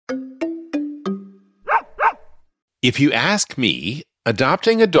If you ask me,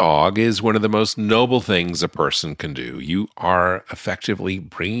 adopting a dog is one of the most noble things a person can do. You are effectively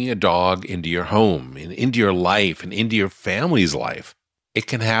bringing a dog into your home, and into your life, and into your family's life. It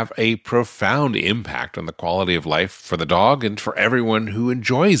can have a profound impact on the quality of life for the dog and for everyone who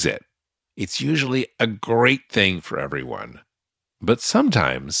enjoys it. It's usually a great thing for everyone. But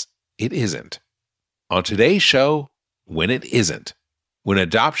sometimes it isn't. On today's show, when it isn't, when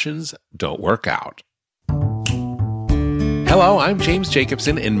adoptions don't work out. Hello, I'm James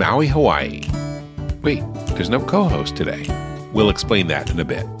Jacobson in Maui, Hawaii. Wait, there's no co-host today. We'll explain that in a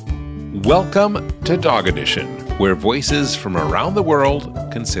bit. Welcome to Dog Edition, where voices from around the world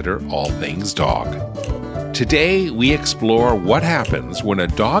consider all things dog. Today, we explore what happens when a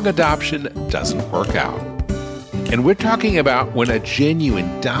dog adoption doesn't work out. And we're talking about when a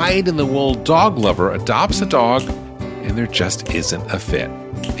genuine, dyed-in-the-wool dog lover adopts a dog and there just isn't a fit.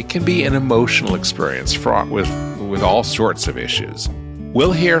 It can be an emotional experience fraught with all sorts of issues.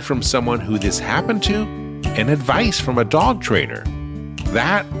 We'll hear from someone who this happened to and advice from a dog trainer.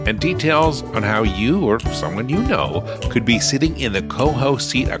 That and details on how you or someone you know could be sitting in the co-host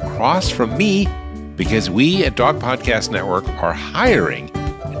seat across from me because we at Dog Podcast Network are hiring.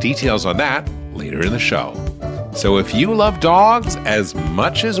 Details on that later in the show. So if you love dogs as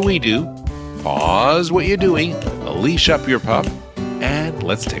much as we do, pause what you're doing, leash up your pup, and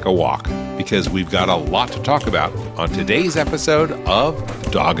let's take a walk because we've got a lot to talk about on today's episode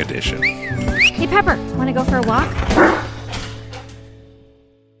of Dog Edition. Hey, Pepper, want to go for a walk?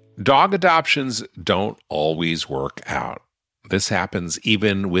 Dog adoptions don't always work out. This happens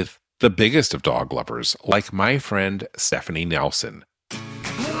even with the biggest of dog lovers, like my friend Stephanie Nelson.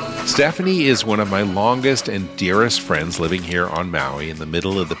 Stephanie is one of my longest and dearest friends living here on Maui in the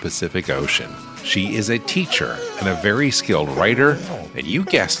middle of the Pacific Ocean. She is a teacher and a very skilled writer, and you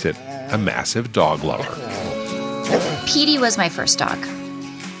guessed it, a massive dog lover. Petey was my first dog.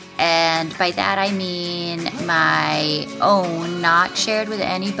 And by that I mean my own, not shared with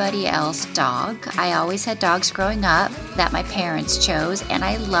anybody else dog. I always had dogs growing up that my parents chose, and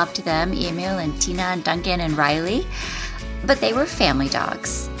I loved them, Emil and Tina and Duncan and Riley. But they were family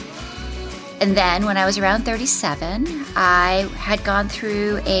dogs. And then when I was around 37, I had gone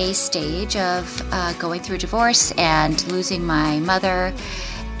through a stage of going through a divorce and losing my mother.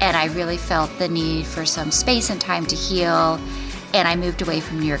 And I really felt the need for some space and time to heal. And I moved away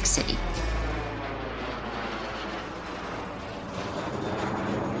from New York City.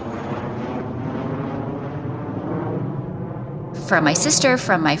 From my sister,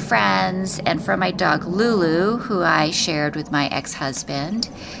 from my friends, and from my dog Lulu, who I shared with my ex-husband,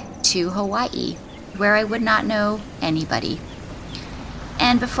 to Hawaii, where I would not know anybody.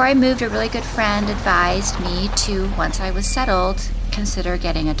 And before I moved, a really good friend advised me to, once I was settled, consider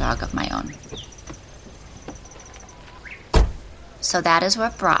getting a dog of my own. So that is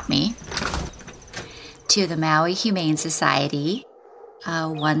what brought me to the Maui Humane Society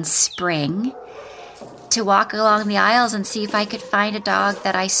one spring to walk along the aisles and see if I could find a dog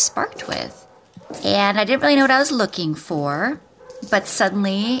that I sparked with. And I didn't really know what I was looking for. But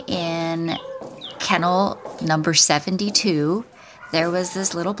suddenly, in kennel number 72, there was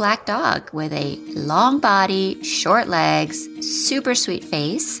this little black dog with a long body, short legs, super sweet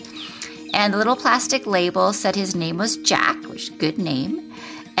face. And the little plastic label said his name was Jack, which is a good name,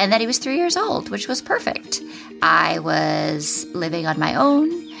 and that he was 3 years old, which was perfect. I was living on my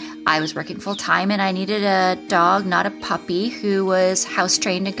own. I was working full time, and I needed a dog, not a puppy, who was house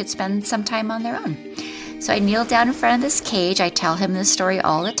trained and could spend some time on their own. So I kneeled down in front of this cage. I tell him this story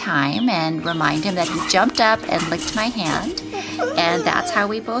all the time and remind him that he jumped up and licked my hand. And that's how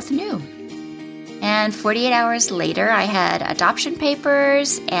we both knew. And 48 hours later, I had adoption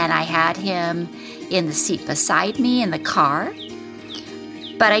papers and I had him in the seat beside me in the car.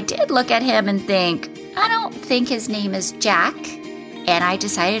 But I did look at him and think, I don't think his name is Jack. And I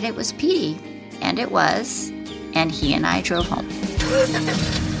decided it was Petey. And it was. And he and I drove home.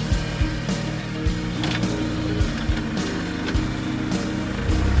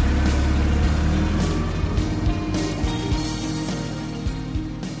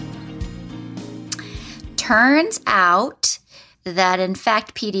 Turns out that, in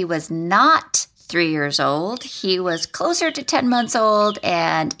fact, Petey was not 3 years old. He was closer to 10 months old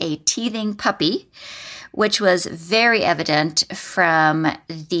and a teething puppy, which was very evident from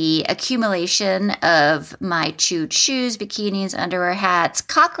the accumulation of my chewed shoes, bikinis, underwear, hats,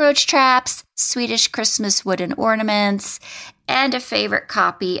 cockroach traps, Swedish Christmas wooden ornaments, and a favorite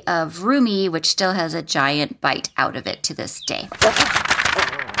copy of Rumi, which still has a giant bite out of it to this day.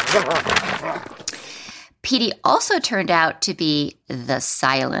 Petey also turned out to be the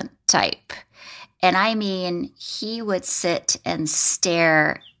silent type. And I mean, he would sit and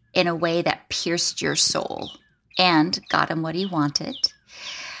stare in a way that pierced your soul and got him what he wanted.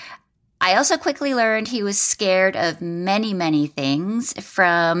 I also quickly learned he was scared of many, many things,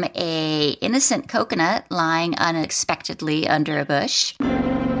 from an innocent coconut lying unexpectedly under a bush,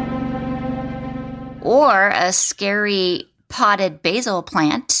 or a scary potted basil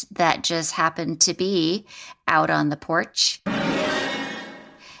plant that just happened to be out on the porch.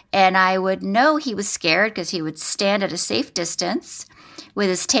 And I would know he was scared because he would stand at a safe distance with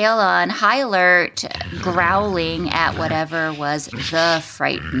his tail on high alert, growling at whatever was the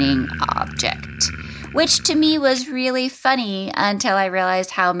frightening object, which to me was really funny until I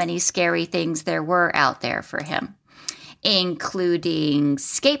realized how many scary things there were out there for him, including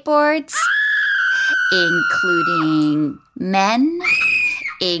skateboards, including men,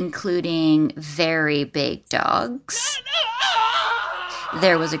 including very big dogs.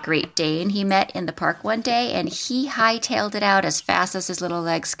 There was a Great Dane he met in the park one day, and he hightailed it out as fast as his little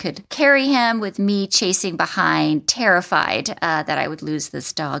legs could carry him, with me chasing behind, terrified that I would lose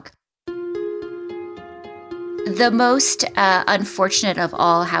this dog. The most unfortunate of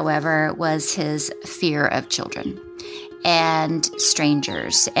all, however, was his fear of children and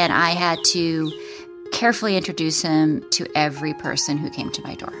strangers, and I had to carefully introduce him to every person who came to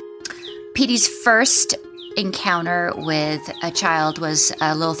my door. Petey's first encounter with a child was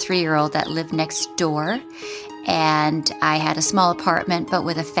a little 3-year-old that lived next door, and I had a small apartment but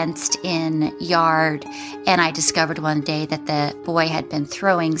with a fenced-in yard, and I discovered one day that the boy had been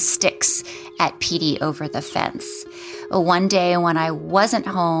throwing sticks at Petey over the fence. One day when I wasn't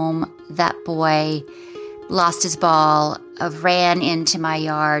home, that boy lost his ball, ran into my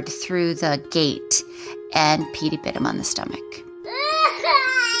yard through the gate, and Petey bit him on the stomach.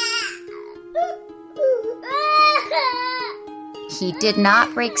 He did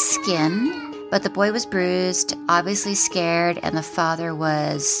not break skin, but the boy was bruised, obviously scared, and the father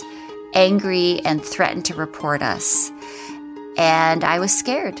was angry and threatened to report us. And I was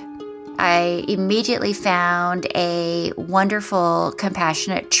scared. I immediately found a wonderful,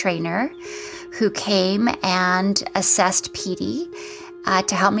 compassionate trainer who came and assessed Petey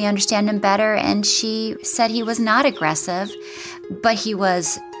to help me understand him better. And she said he was not aggressive, but he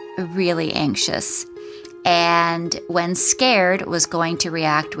was really anxious, and when scared was going to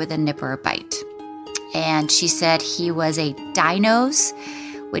react with a nip or a bite. And she said he was a DINOS,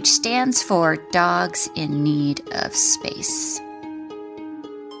 which stands for Dogs in Need of Space.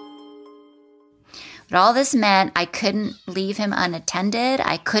 But all this meant I couldn't leave him unattended.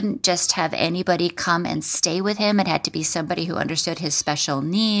 I couldn't just have anybody come and stay with him. It had to be somebody who understood his special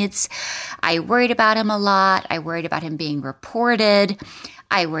needs. I worried about him a lot. I worried about him being reported.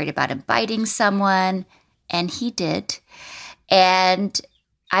 I worried about him biting someone, and he did. And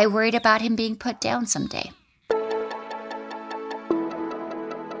I worried about him being put down someday.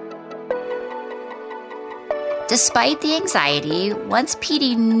 Despite the anxiety, once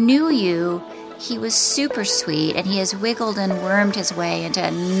Petey knew you, he was super sweet, and he has wiggled and wormed his way into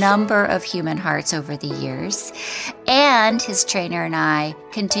a number of human hearts over the years. And his trainer and I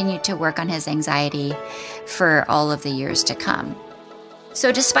continued to work on his anxiety for all of the years to come.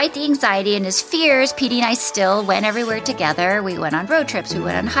 So despite the anxiety and his fears, Petey and I still went everywhere together. We went on road trips, we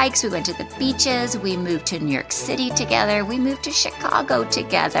went on hikes, we went to the beaches, we moved to New York City together, we moved to Chicago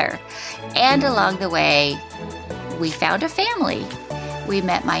together. And along the way, we found a family. We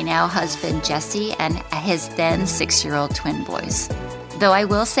met my now husband, Jesse, and his then 6-year-old twin boys. Though I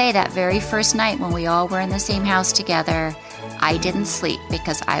will say that very first night when we all were in the same house together, I didn't sleep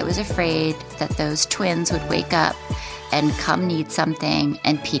because I was afraid that those twins would wake up and come need something,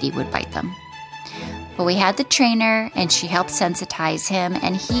 and Petey would bite them. But we had the trainer, and she helped sensitize him,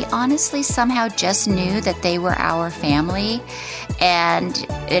 and he honestly somehow just knew that they were our family. And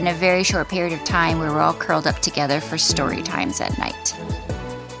in a very short period of time, we were all curled up together for story times at night.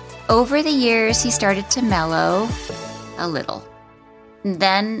 Over the years, he started to mellow a little.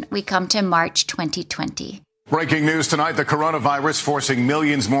 Then we come to March 2020. Breaking news tonight, the coronavirus forcing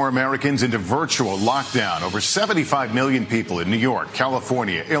millions more Americans into virtual lockdown. Over 75 million people in New York,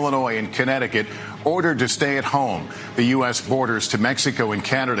 California, Illinois, and Connecticut ordered to stay at home. The U.S. borders to Mexico and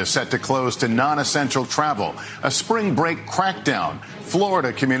Canada set to close to non-essential travel. A spring break crackdown.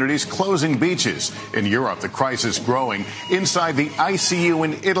 Florida communities closing beaches. In Europe, the crisis growing inside the ICU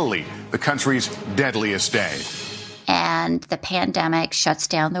in Italy, the country's deadliest day. And the pandemic shuts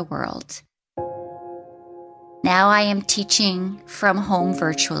down the world. Now I am teaching from home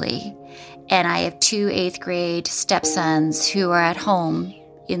virtually, and I have 2 8th grade stepsons who are at home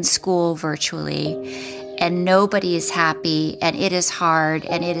in school virtually. and nobody is happy, and it is hard,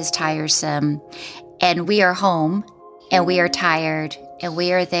 and it is tiresome, and we are home, and we are tired, and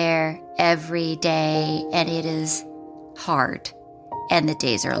we are there every day, and it is hard, and the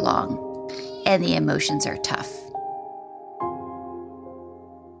days are long, and the emotions are tough.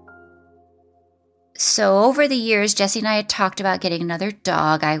 So over the years, Jesse and I had talked about getting another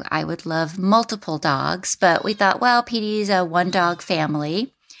dog. I would love multiple dogs, but we thought, well, Petey's a one-dog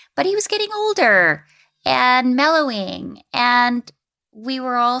family, but he was getting older and mellowing, and we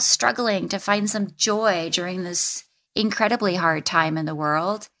were all struggling to find some joy during this incredibly hard time in the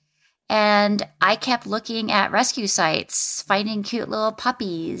world. And I kept looking at rescue sites, finding cute little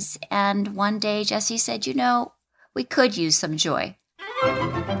puppies. And one day Jesse said, we could use some joy.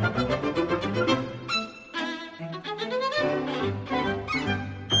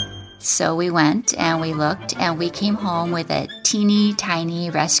 So we went and we looked, and we came home with a teeny tiny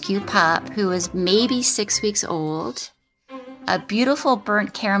rescue pup who was maybe 6 weeks old, a beautiful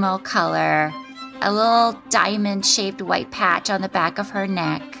burnt caramel color, a little diamond-shaped white patch on the back of her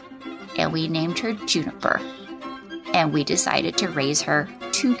neck, and we named her Juniper. And we decided to raise her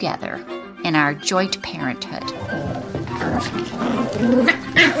together in our joint parenthood.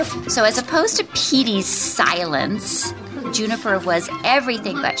 So as opposed to Petey's silence, Juniper was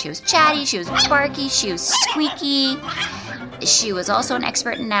everything but. She was chatty, she was barky, she was squeaky. She was also an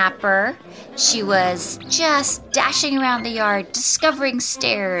expert napper. She was just dashing around the yard, discovering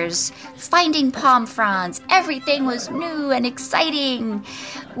stairs, finding palm fronds. Everything was new and exciting,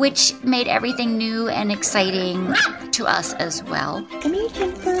 which made everything new and exciting to us as well. Come here,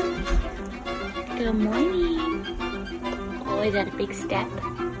 Juniper. Good morning. Oh, is that a big step?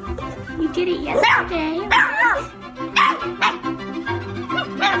 You did it yesterday.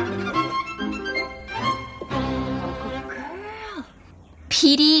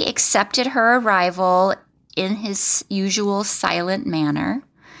 Petey accepted her arrival in his usual silent manner.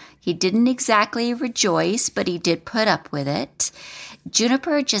 He didn't exactly rejoice, but he did put up with it.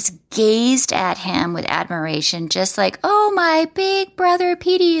 Juniper just gazed at him with admiration, just like, oh, my big brother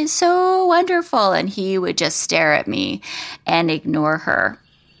Petey is so wonderful. And he would just stare at me and ignore her.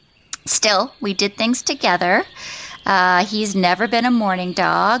 Still, we did things together. He's never been a morning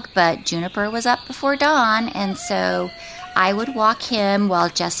dog, but Juniper was up before dawn, and so I would walk him while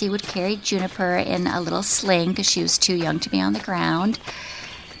Jesse would carry Juniper in a little sling because she was too young to be on the ground.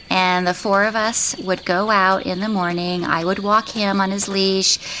 And the four of us would go out in the morning. I would walk him on his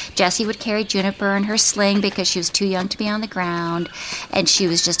leash. Jesse would carry Juniper in her sling because she was too young to be on the ground. And she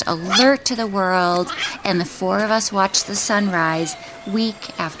was just alert to the world. And the four of us watched the sunrise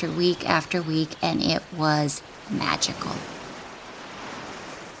week after week after week, and it was magical.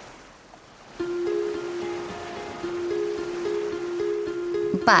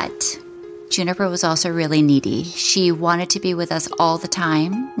 But Juniper was also really needy. She wanted to be with us all the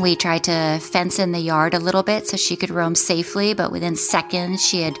time. We tried to fence in the yard a little bit so she could roam safely, but within seconds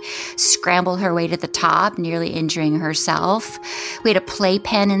she had scrambled her way to the top, nearly injuring herself. We had a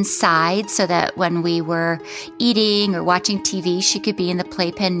playpen inside so that when we were eating or watching TV, she could be in the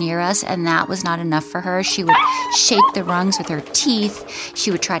playpen near us, and that was not enough for her. She would shake the rungs with her teeth.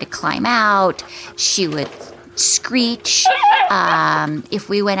 She would try to climb out. She would screech. If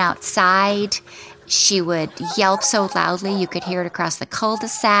we went outside, she would yelp so loudly you could hear it across the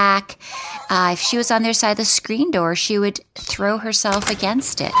cul-de-sac. If she was on their side of the screen door, she would throw herself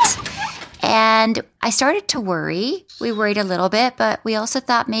against it. And I started to worry. We worried a little bit, but we also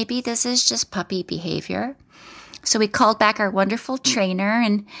thought maybe this is just puppy behavior. So we called back our wonderful trainer,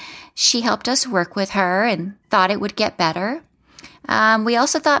 and she helped us work with her and thought it would get better. We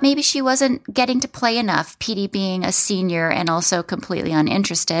also thought maybe she wasn't getting to play enough, Petey being a senior and also completely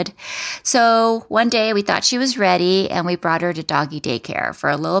uninterested. So one day we thought she was ready, and we brought her to doggy daycare for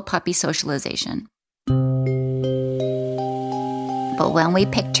a little puppy socialization. But when we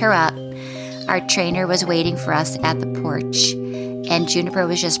picked her up, our trainer was waiting for us at the porch, and Juniper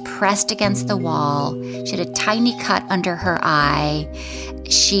was just pressed against the wall. She had a tiny cut under her eye.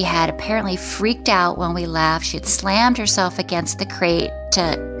 She had apparently freaked out when we left. She had slammed herself against the crate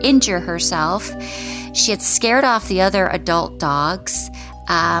to injure herself. She had scared off the other adult dogs,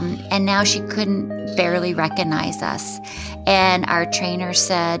 and now she couldn't barely recognize us. And our trainer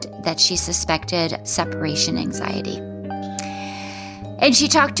said that she suspected separation anxiety. And she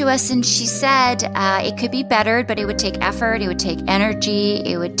talked to us and she said it could be bettered, but it would take effort, it would take energy,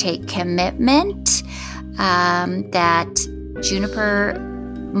 it would take commitment, that Juniper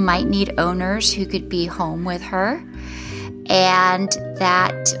might need owners who could be home with her. and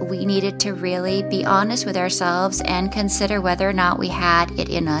that we needed to really be honest with ourselves and consider whether or not we had it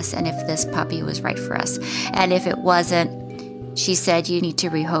in us and if this puppy was right for us. And if it wasn't, she said you need to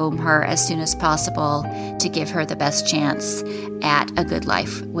rehome her as soon as possible to give her the best chance at a good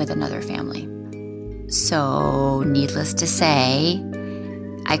life with another family. So, needless to say,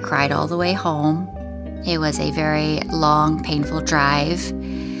 I cried all the way home. It was a very long, painful drive.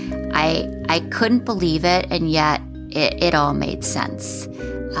 I couldn't believe it, and yet it all made sense.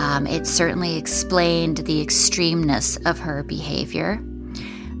 It certainly explained the extremeness of her behavior.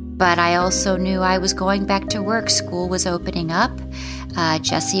 But I also knew I was going back to work. School was opening up.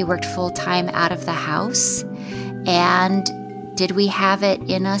 Jesse worked full-time out of the house. And did we have it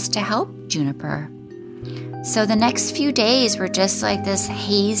in us to help Juniper? So the next few days were just like this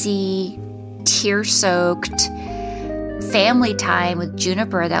hazy, tear-soaked family time with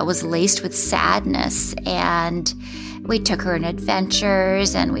Juniper that was laced with sadness. And we took her on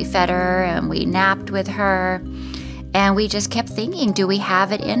adventures, and we fed her, and we napped with her. And we just kept thinking, do we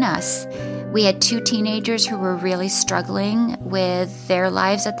have it in us? We had 2 teenagers who were really struggling with their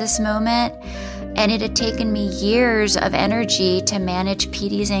lives at this moment. And it had taken me years of energy to manage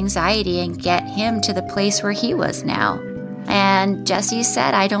Petey's anxiety and get him to the place where he was now. And Jesse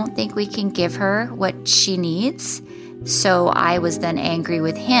said, I don't think we can give her what she needs. So I was then angry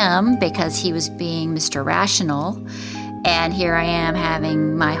with him because he was being Mr. Rational. And here I am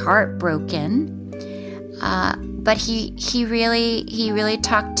having my heart broken. But he really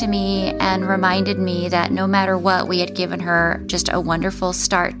talked to me and reminded me that no matter what, we had given her just a wonderful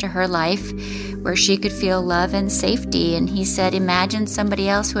start to her life where she could feel love and safety. And he said, imagine somebody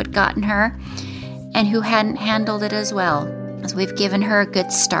else who had gotten her and who hadn't handled it as well. So we've given her a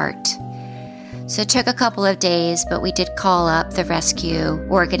good start. So it took a couple of days, but we did call up the rescue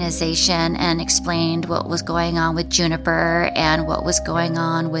organization and explained what was going on with Juniper and what was going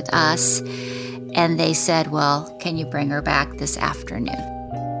on with us. And they said, well, can you bring her back this afternoon?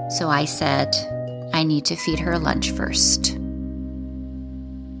 So I said, I need to feed her lunch first.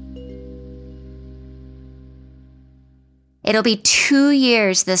 It'll be 2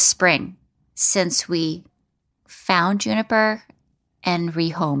 years this spring since we found Juniper and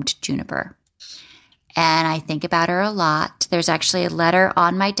rehomed Juniper. And I think about her a lot. There's actually a letter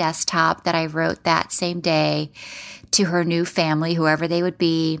on my desktop that I wrote that same day to her new family, whoever they would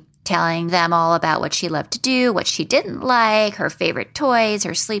be, telling them all about what she loved to do, what she didn't like, her favorite toys,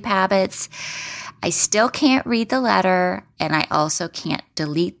 her sleep habits. I still can't read the letter, and I also can't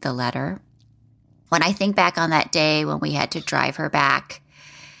delete the letter. When I think back on that day when we had to drive her back,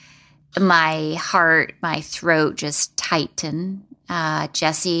 my heart, my throat just tightened.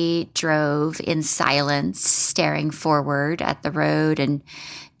 Jesse drove in silence, staring forward at the road, and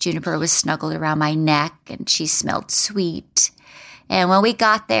Juniper was snuggled around my neck, and she smelled sweet. And when we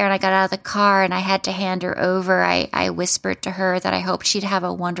got there and I got out of the car and I had to hand her over, I whispered to her that I hoped she'd have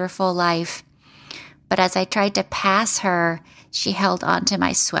a wonderful life. But as I tried to pass her, she held onto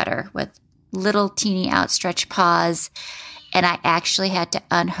my sweater with little teeny outstretched paws, and I actually had to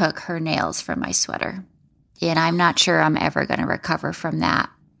unhook her nails from my sweater. And I'm not sure I'm ever going to recover from that.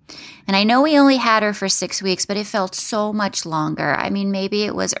 And I know we only had her for 6 weeks, but it felt so much longer. I mean, maybe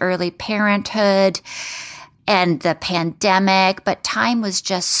it was early parenthood and the pandemic, but time was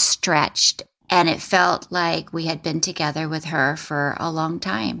just stretched, and it felt like we had been together with her for a long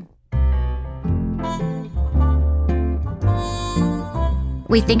time.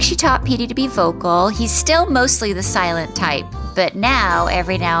 We think she taught Petey to be vocal. He's still mostly the silent type, but now,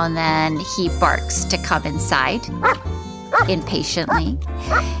 every now and then, he barks to come inside impatiently.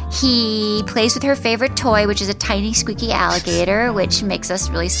 He plays with her favorite toy, which is a tiny squeaky alligator, which makes us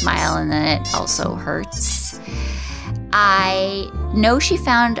really smile, and then it also hurts. I know she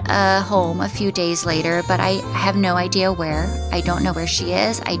found a home a few days later, but I have no idea where. I don't know where she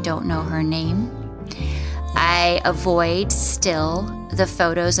is. I don't know her name. I avoid still the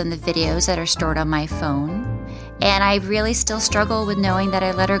photos and the videos that are stored on my phone. And I really still struggle with knowing that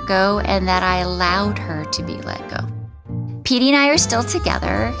I let her go and that I allowed her to be let go. Petey and I are still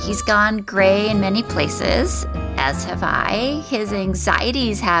together. He's gone gray in many places, as have I. His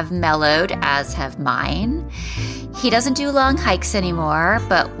anxieties have mellowed, as have mine. He doesn't do long hikes anymore,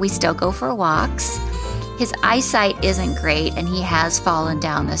 but we still go for walks. His eyesight isn't great, and he has fallen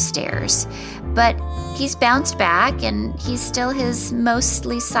down the stairs. But he's bounced back, and he's still his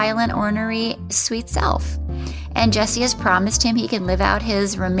mostly silent, ornery, sweet self. And Jesse has promised him he can live out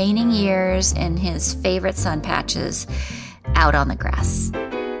his remaining years in his favorite sun patches out on the grass.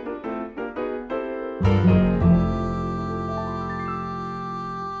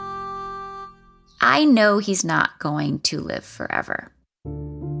 I know he's not going to live forever.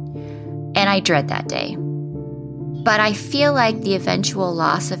 And I dread that day. But I feel like the eventual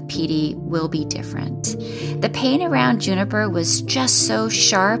loss of Petey will be different. The pain around Juniper was just so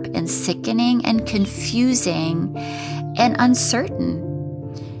sharp and sickening and confusing and uncertain.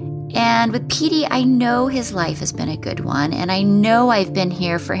 And with Petey, I know his life has been a good one, and I know I've been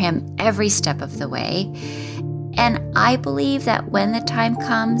here for him every step of the way. And I believe that when the time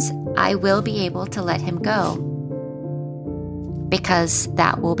comes, I will be able to let him go, because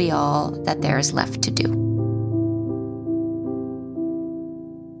that will be all that there is left to do.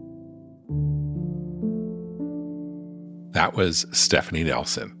 That was Stephanie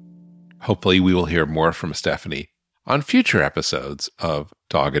Nelson. Hopefully we will hear more from Stephanie on future episodes of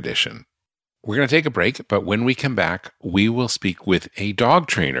Dog Edition. We're going to take a break, but when we come back, we will speak with a dog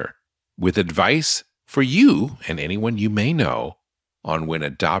trainer with advice for you and anyone you may know on when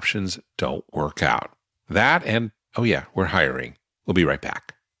adoptions don't work out. That and, oh yeah, we're hiring. We'll be right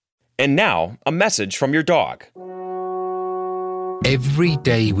back. And now, a message from your dog. Every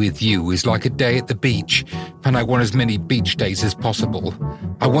day with you is like a day at the beach, and I want as many beach days as possible.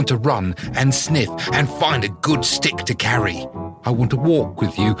 I want to run and sniff and find a good stick to carry. I want to walk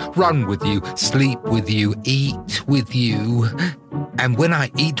with you, run with you, sleep with you, eat with you. And when I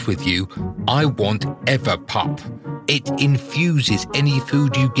eat with you, I want Everpup. It infuses any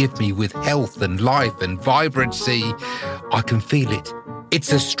food you give me with health and life and vibrancy. I can feel it.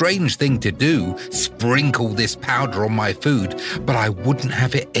 It's a strange thing to do, sprinkle this powder on my food, but I wouldn't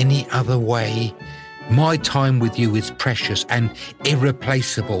have it any other way. My time with you is precious and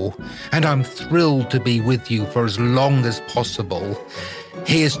irreplaceable, and I'm thrilled to be with you for as long as possible.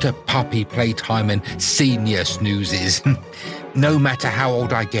 Here's to puppy playtime and senior snoozes. No matter how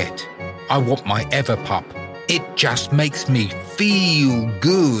old I get, I want my Everpup. It just makes me feel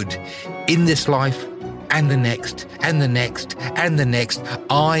good in this life. And the next, and the next, and the next.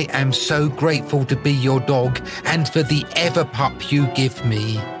 I am so grateful to be your dog and for the Everpup you give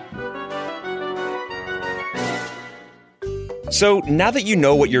me. So now that you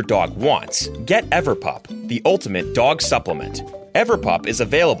know what your dog wants, get Everpup, the ultimate dog supplement. Everpup is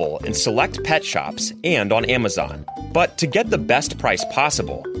available in select pet shops and on Amazon. But to get the best price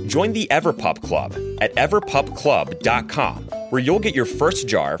possible, join the Everpup Club at everpupclub.com, where you'll get your first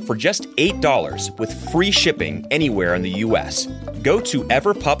jar for just $8 with free shipping anywhere in the U.S. Go to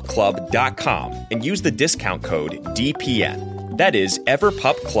everpupclub.com and use the discount code DPN. That is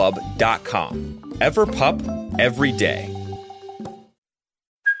everpupclub.com. Everpup every day.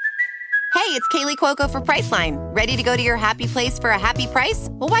 Hey, it's Kaylee Cuoco for Priceline. Ready to go to your happy place for a happy price?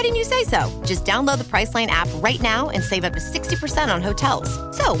 Well, why didn't you say so? Just download the Priceline app right now and save up to 60% on hotels.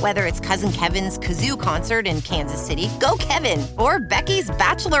 So whether it's Cousin Kevin's Kazoo Concert in Kansas City, go Kevin, or Becky's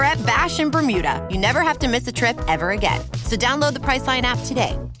Bachelorette Bash in Bermuda, you never have to miss a trip ever again. So download the Priceline app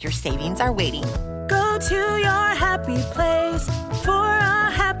today. Your savings are waiting. Go to your happy place for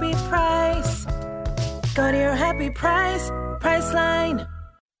a happy price. Go to your happy price, Priceline.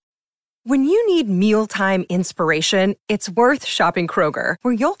 When you need mealtime inspiration, it's worth shopping Kroger,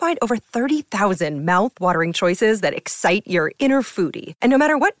 where you'll find over 30,000 mouth-watering choices that excite your inner foodie. And no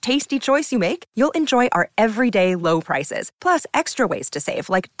matter what tasty choice you make, you'll enjoy our everyday low prices, plus extra ways to save,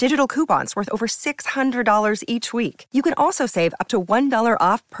 like digital coupons worth over $600 each week. You can also save up to $1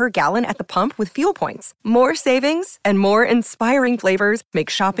 off per gallon at the pump with fuel points. More savings and more inspiring flavors make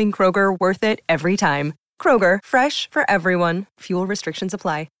shopping Kroger worth it every time. Kroger, fresh for everyone. Fuel restrictions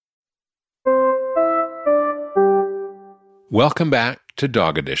apply. Welcome back to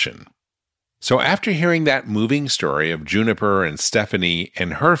Dog Edition. So after hearing that moving story of Juniper and Stephanie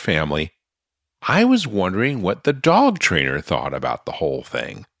and her family, I was wondering what the dog trainer thought about the whole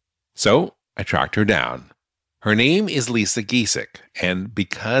thing. So I tracked her down. Her name is Lisa Giesick, and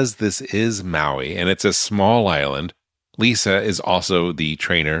because this is Maui and it's a small island, Lisa is also the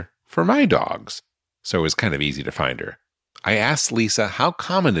trainer for my dogs, so it was kind of easy to find her. I asked Lisa how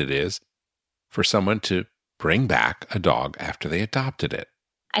common it is for someone to bring back a dog after they adopted it.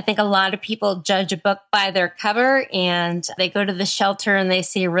 I think a lot of people judge a book by their cover, and they go to the shelter and they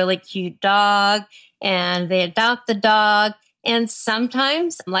see a really cute dog and they adopt the dog. And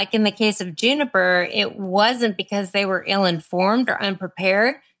sometimes, like in the case of Juniper, it wasn't because they were ill-informed or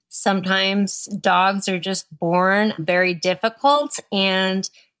unprepared. Sometimes dogs are just born very difficult, and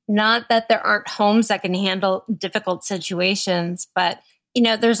not that there aren't homes that can handle difficult situations, but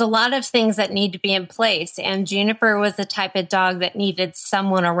there's a lot of things that need to be in place. And Juniper was the type of dog that needed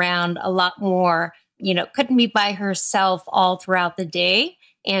someone around a lot more, couldn't be by herself all throughout the day.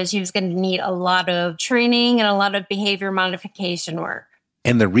 And she was going to need a lot of training and a lot of behavior modification work.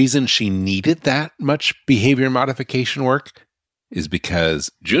 And the reason she needed that much behavior modification work is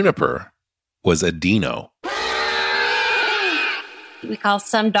because Juniper was a dino. We call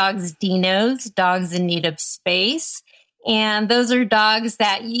some dogs dinos, dogs in need of space. And those are dogs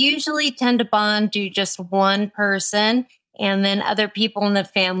that usually tend to bond to just one person, and then other people in the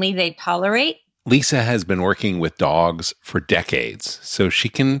family they tolerate. Lisa has been working with dogs for decades, so she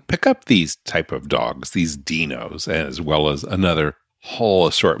can pick up these type of dogs, these dinos, as well as another whole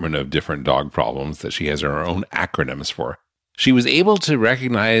assortment of different dog problems that she has her own acronyms for. She was able to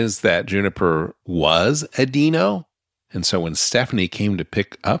recognize that Juniper was a dino, and so when Stephanie came to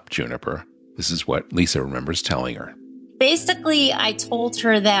pick up Juniper, this is what Lisa remembers telling her. Basically, I told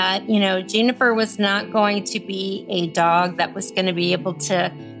her that, Juniper was not going to be a dog that was going to be able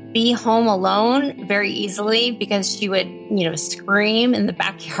to be home alone very easily because she would, scream in the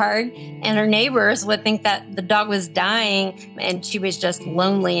backyard and her neighbors would think that the dog was dying and she was just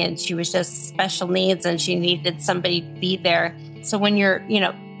lonely and she was just special needs and she needed somebody to be there. So when you're,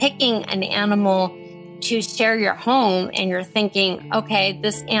 picking an animal to share your home and you're thinking, okay,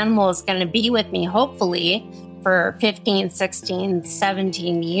 this animal is going to be with me, hopefully, for 15, 16,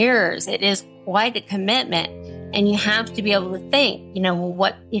 17 years. It is quite a commitment. And you have to be able to think,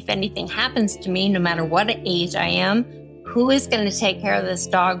 what if anything happens to me, no matter what age I am, who is going to take care of this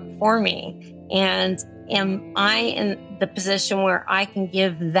dog for me? And am I in the position where I can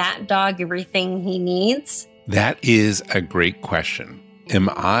give that dog everything he needs? That is a great question. Am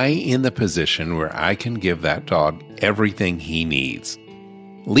I in the position where I can give that dog everything he needs?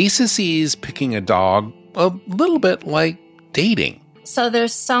 Lisa sees picking a dog a little bit like dating. So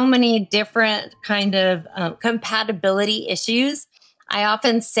there's so many different kind of compatibility issues. I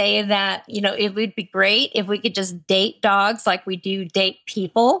often say that, it would be great if we could just date dogs like we do date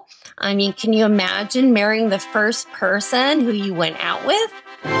people. I mean, can you imagine marrying the first person who you went out with?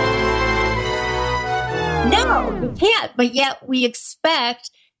 No, we can't. But yet we expect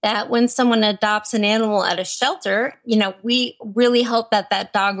that when someone adopts an animal at a shelter, we really hope that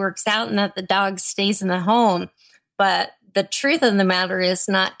that dog works out and that the dog stays in the home. But the truth of the matter is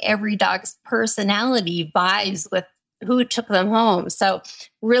not every dog's personality vibes with who took them home. So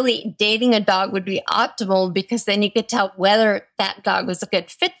really dating a dog would be optimal because then you could tell whether that dog was a good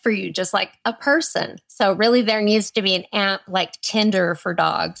fit for you, just like a person. So really there needs to be an app like Tinder for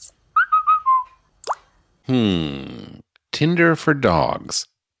dogs. Tinder for dogs.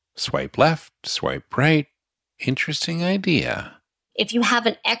 Swipe left, swipe right. Interesting idea. If you have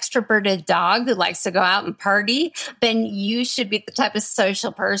an extroverted dog who likes to go out and party, then you should be the type of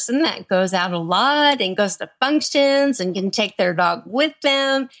social person that goes out a lot and goes to functions and can take their dog with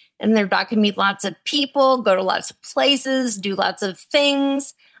them. And their dog can meet lots of people, go to lots of places, do lots of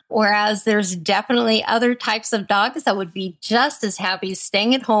things. Whereas there's definitely other types of dogs that would be just as happy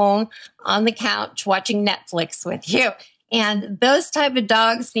staying at home on the couch watching Netflix with you. And those type of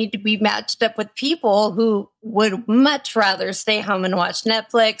dogs need to be matched up with people who would much rather stay home and watch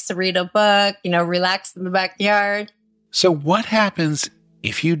Netflix, read a book, relax in the backyard. So what happens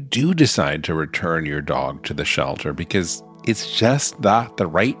if you do decide to return your dog to the shelter because it's just not the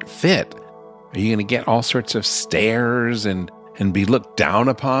right fit? Are you going to get all sorts of stares and be looked down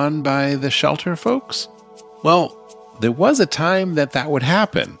upon by the shelter folks? Well, there was a time that would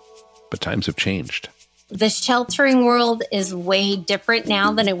happen, but times have changed. The sheltering world is way different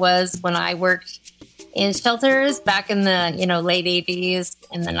now than it was when I worked in shelters back in the, late 80s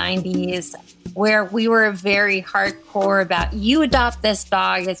and the 90s, where we were very hardcore about you adopt this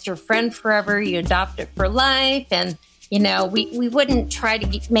dog, it's your friend forever, you adopt it for life. And, we wouldn't try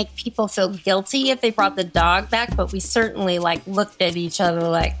to make people feel guilty if they brought the dog back, but we certainly looked at each other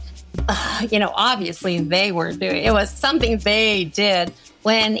like, obviously they weren't doing it. It was something they did.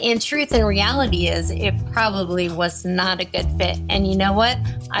 When in truth and reality is it probably was not a good fit. And you know what?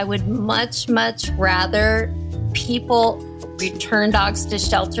 I would much, much rather people return dogs to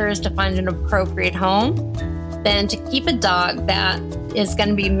shelters to find an appropriate home than to keep a dog that is going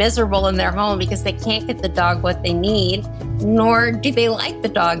to be miserable in their home because they can't get the dog what they need, nor do they like the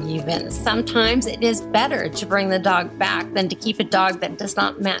dog even. Sometimes it is better to bring the dog back than to keep a dog that does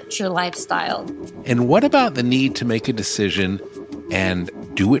not match your lifestyle. And what about the need to make a decision and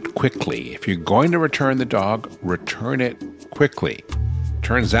do it quickly? If you're going to return the dog, return it quickly.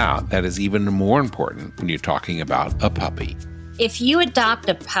 Turns out that is even more important when you're talking about a puppy. If you adopt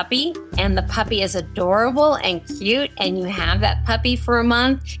a puppy and the puppy is adorable and cute and you have that puppy for a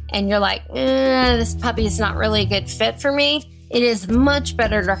month and you're like, this puppy is not really a good fit for me, it is much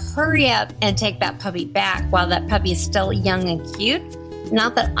better to hurry up and take that puppy back while that puppy is still young and cute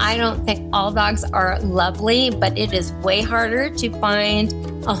Not that I don't think all dogs are lovely, but it is way harder to find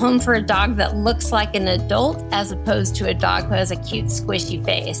a home for a dog that looks like an adult as opposed to a dog who has a cute, squishy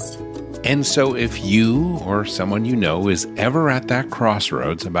face. And so if you or someone you know is ever at that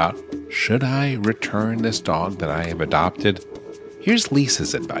crossroads about, should I return this dog that I have adopted? Here's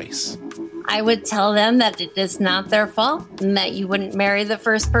Lisa's advice. I would tell them that it is not their fault and that you wouldn't marry the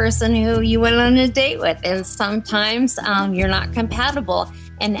first person who you went on a date with. And sometimes you're not compatible.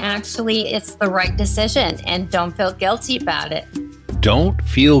 And actually, it's the right decision. And don't feel guilty about it. Don't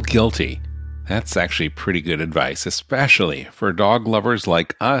feel guilty. That's actually pretty good advice, especially for dog lovers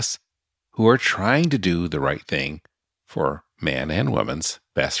like us who are trying to do the right thing for man and woman's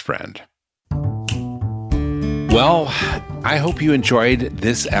best friend. Well, I hope you enjoyed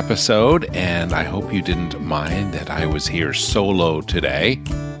this episode, and I hope you didn't mind that I was here solo today.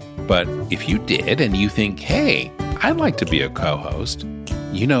 But if you did and you think, hey, I'd like to be a co-host,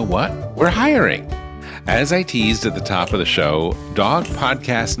 you know what? We're hiring. As I teased at the top of the show, Dog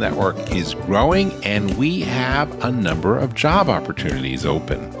Podcast Network is growing, and we have a number of job opportunities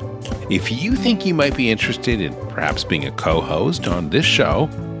open. If you think you might be interested in perhaps being a co-host on this show,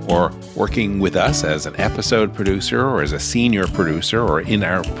 or working with us as an episode producer or as a senior producer or in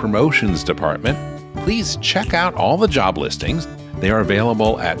our promotions department, please check out all the job listings. They are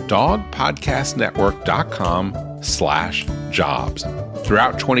available at dogpodcastnetwork.com/jobs.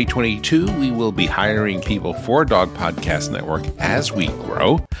 Throughout 2022, we will be hiring people for Dog Podcast Network as we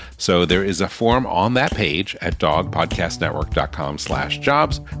grow. So there is a form on that page at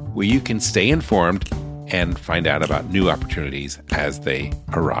dogpodcastnetwork.com/jobs where you can stay informed and find out about new opportunities as they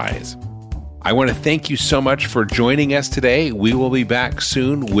arise. I want to thank you so much for joining us today. We will be back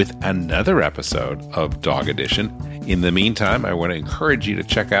soon with another episode of Dog Edition. In the meantime, I want to encourage you to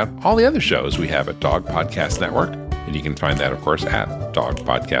check out all the other shows we have at Dog Podcast Network. And you can find that, of course, at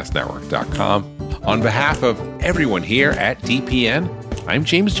dogpodcastnetwork.com. On behalf of everyone here at DPN, I'm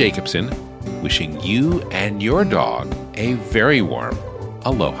James Jacobson, wishing you and your dog a very warm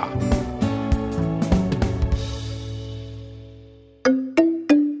aloha.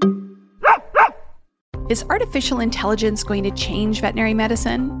 Is artificial intelligence going to change veterinary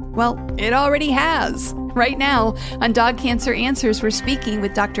medicine? Well, it already has. Right now, on Dog Cancer Answers, we're speaking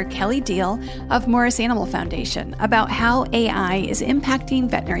with Dr. Kelly Deal of Morris Animal Foundation about how AI is impacting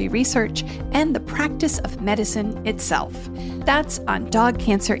veterinary research and the practice of medicine itself. That's on Dog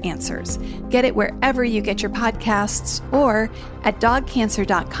Cancer Answers. Get it wherever you get your podcasts or at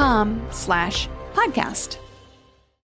dogcancer.com/podcast.